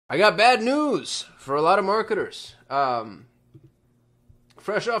I got bad news for a lot of marketers.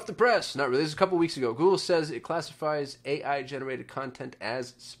 Fresh off the press, not really, this is a couple weeks ago. Google says it classifies AI-generated content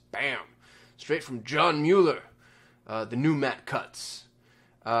as spam. Straight from John Mueller, the new Matt Cutts.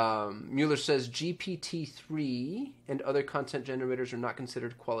 Mueller says GPT-3 and other content generators are not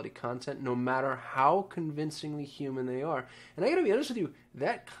considered quality content, no matter how convincingly human they are. And I gotta be honest with you,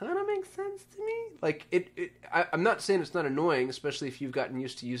 that kind of makes sense to me. Like, I'm not saying it's not annoying, especially if you've gotten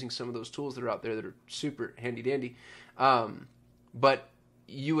used to using some of those tools that are out there that are super handy-dandy. But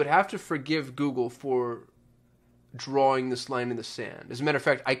you would have to forgive Google for drawing this line in the sand. As a matter of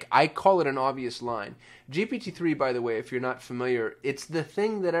fact, I call it an obvious line. GPT-3, by the way, if you're not familiar, it's the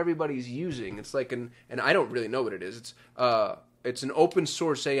thing that everybody's using. It's like and I don't really know what it is. It's an open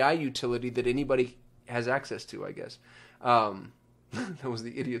source AI utility that anybody has access to, I guess. That was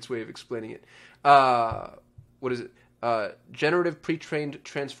the idiot's way of explaining it. What is it? Generative pre-trained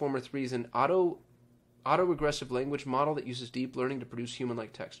Transformer 3 is an auto-regressive language model that uses deep learning to produce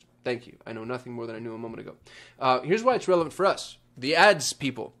human-like text. Thank you. I know nothing more than I knew a moment ago. Here's why it's relevant for us, the ads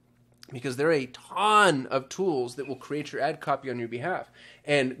people, because there are a ton of tools that will create your ad copy on your behalf.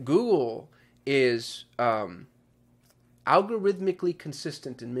 And Google is algorithmically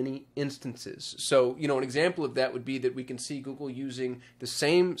consistent in many instances. So, an example of that would be that we can see Google using the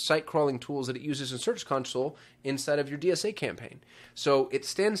same site crawling tools that it uses in Search Console inside of your DSA campaign. So it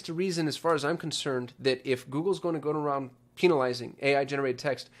stands to reason, as far as I'm concerned, that if Google's going to go around penalizing AI-generated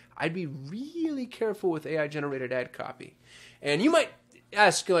text, I'd be really careful with AI-generated ad copy. And you might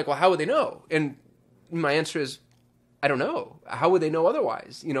ask, like, well, how would they know? And my answer is, I don't know. How would they know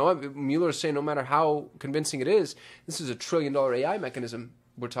otherwise? Mueller is saying no matter how convincing it is, this is a $1 trillion AI mechanism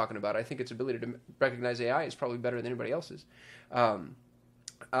we're talking about. I think its ability to recognize AI is probably better than anybody else's.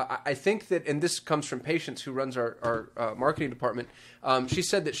 I think that, and this comes from Patience, who runs our marketing department, she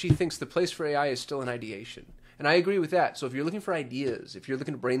said that she thinks the place for AI is still in ideation. And I agree with that. So if you're looking for ideas, if you're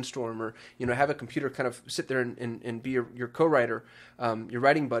looking to brainstorm or have a computer kind of sit there and be your co-writer, your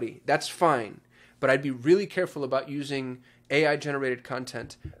writing buddy, that's fine. But I'd be really careful about using AI-generated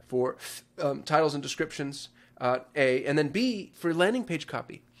content for titles and descriptions, A, and then B, for landing page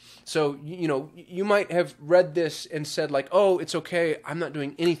copy. So, you might have read this and said, like, oh, it's okay, I'm not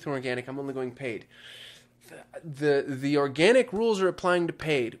doing anything organic, I'm only going paid. The organic rules are applying to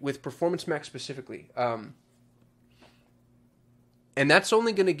paid with Performance Max specifically. And that's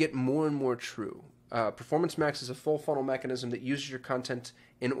only going to get more and more true. Performance Max is a full funnel mechanism that uses your content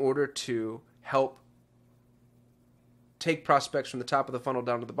in order to help take prospects from the top of the funnel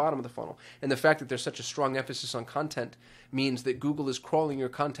down to the bottom of the funnel. And the fact that there's such a strong emphasis on content means that Google is crawling your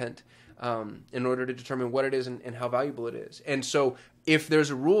content in order to determine what it is and how valuable it is. And so if there's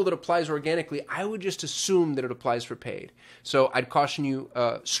a rule that applies organically, I would just assume that it applies for paid. So I'd caution you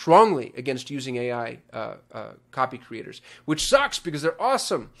strongly against using AI copy creators, which sucks because they're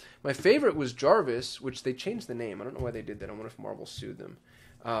awesome. My favorite was Jarvis, which they changed the name. I don't know why they did that. I wonder if Marvel sued them.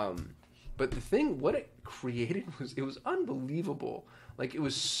 But the thing, what it created it was unbelievable. Like, it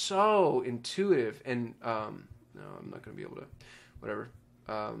was so intuitive. And no, I'm not going to be able to, whatever.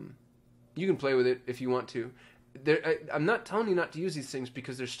 You can play with it if you want to. I'm not telling you not to use these things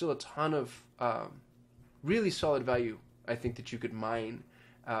because there's still a ton of really solid value, I think, that you could mine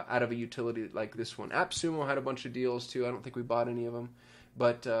out of a utility like this one. AppSumo had a bunch of deals too. I don't think we bought any of them.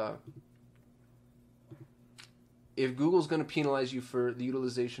 But if Google's going to penalize you for the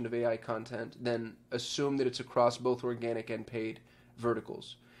utilization of AI content, then assume that it's across both organic and paid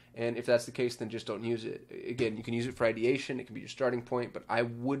verticals. And if that's the case, then just don't use it. Again, you can use it for ideation. It can be your starting point, but I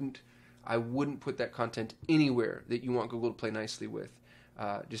wouldn't put that content anywhere that you want Google to play nicely with,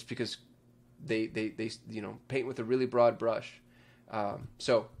 just because they paint with a really broad brush.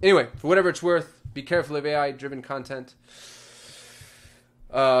 So anyway, for whatever it's worth, be careful of AI-driven content.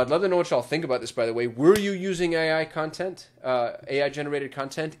 I'd love to know what y'all think about this, by the way. Were you using AI content, AI-generated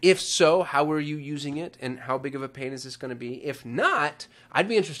content? If so, how were you using it, and how big of a pain is this going to be? If not, I'd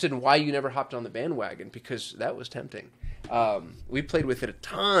be interested in why you never hopped on the bandwagon, because that was tempting. We played with it a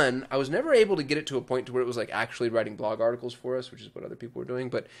ton. I was never able to get it to a point to where it was like actually writing blog articles for us, which is what other people were doing.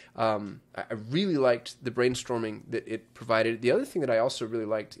 But I really liked the brainstorming that it provided. The other thing that I also really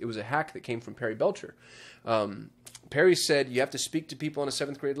liked, it was a hack that came from Perry Belcher. Perry said you have to speak to people on a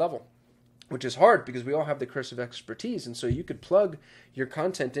 7th grade level, which is hard because we all have the curse of expertise. And so you could plug your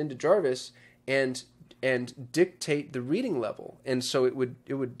content into Jarvis and dictate the reading level. And so it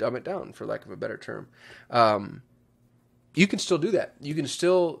would dumb it down, for lack of a better term. You can still do that. You can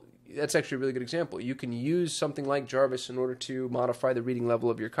still, that's actually a really good example. You can use something like Jarvis in order to modify the reading level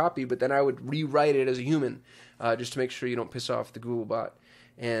of your copy, but then I would rewrite it as a human just to make sure you don't piss off the Google bot.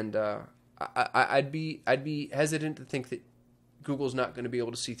 And I'd be hesitant to think that Google's not going to be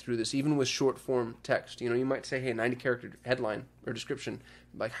able to see through this, even with short form text. You know, you might say, hey, 90 character headline or description.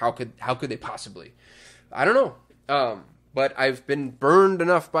 Like, how could they possibly? I don't know. But I've been burned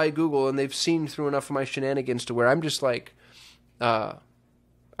enough by Google, and they've seen through enough of my shenanigans to where I'm just like, I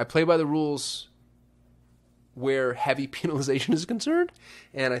play by the rules where heavy penalization is concerned,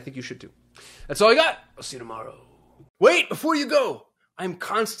 and I think you should too. That's all I got. I'll see you tomorrow. Wait, before you go, I'm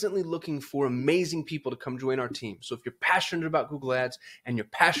constantly looking for amazing people to come join our team. So if you're passionate about Google Ads and you're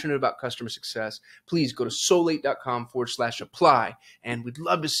passionate about customer success, please go to solate.com/apply, and we'd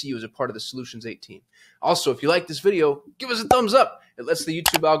love to see you as a part of the Solutions 8 team. Also, if you like this video, give us a thumbs up. It lets the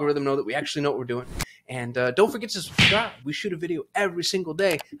YouTube algorithm know that we actually know what we're doing. And don't forget to subscribe. We shoot a video every single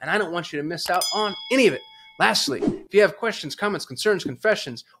day, and I don't want you to miss out on any of it. Lastly, if you have questions, comments, concerns,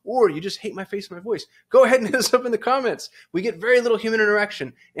 confessions, or you just hate my face and my voice, go ahead and hit us up in the comments. We get very little human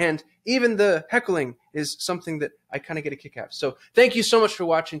interaction, and even the heckling is something that I kind of get a kick out of. So thank you so much for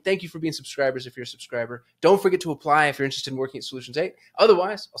watching. Thank you for being subscribers if you're a subscriber. Don't forget to apply if you're interested in working at Solutions 8.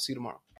 Otherwise, I'll see you tomorrow.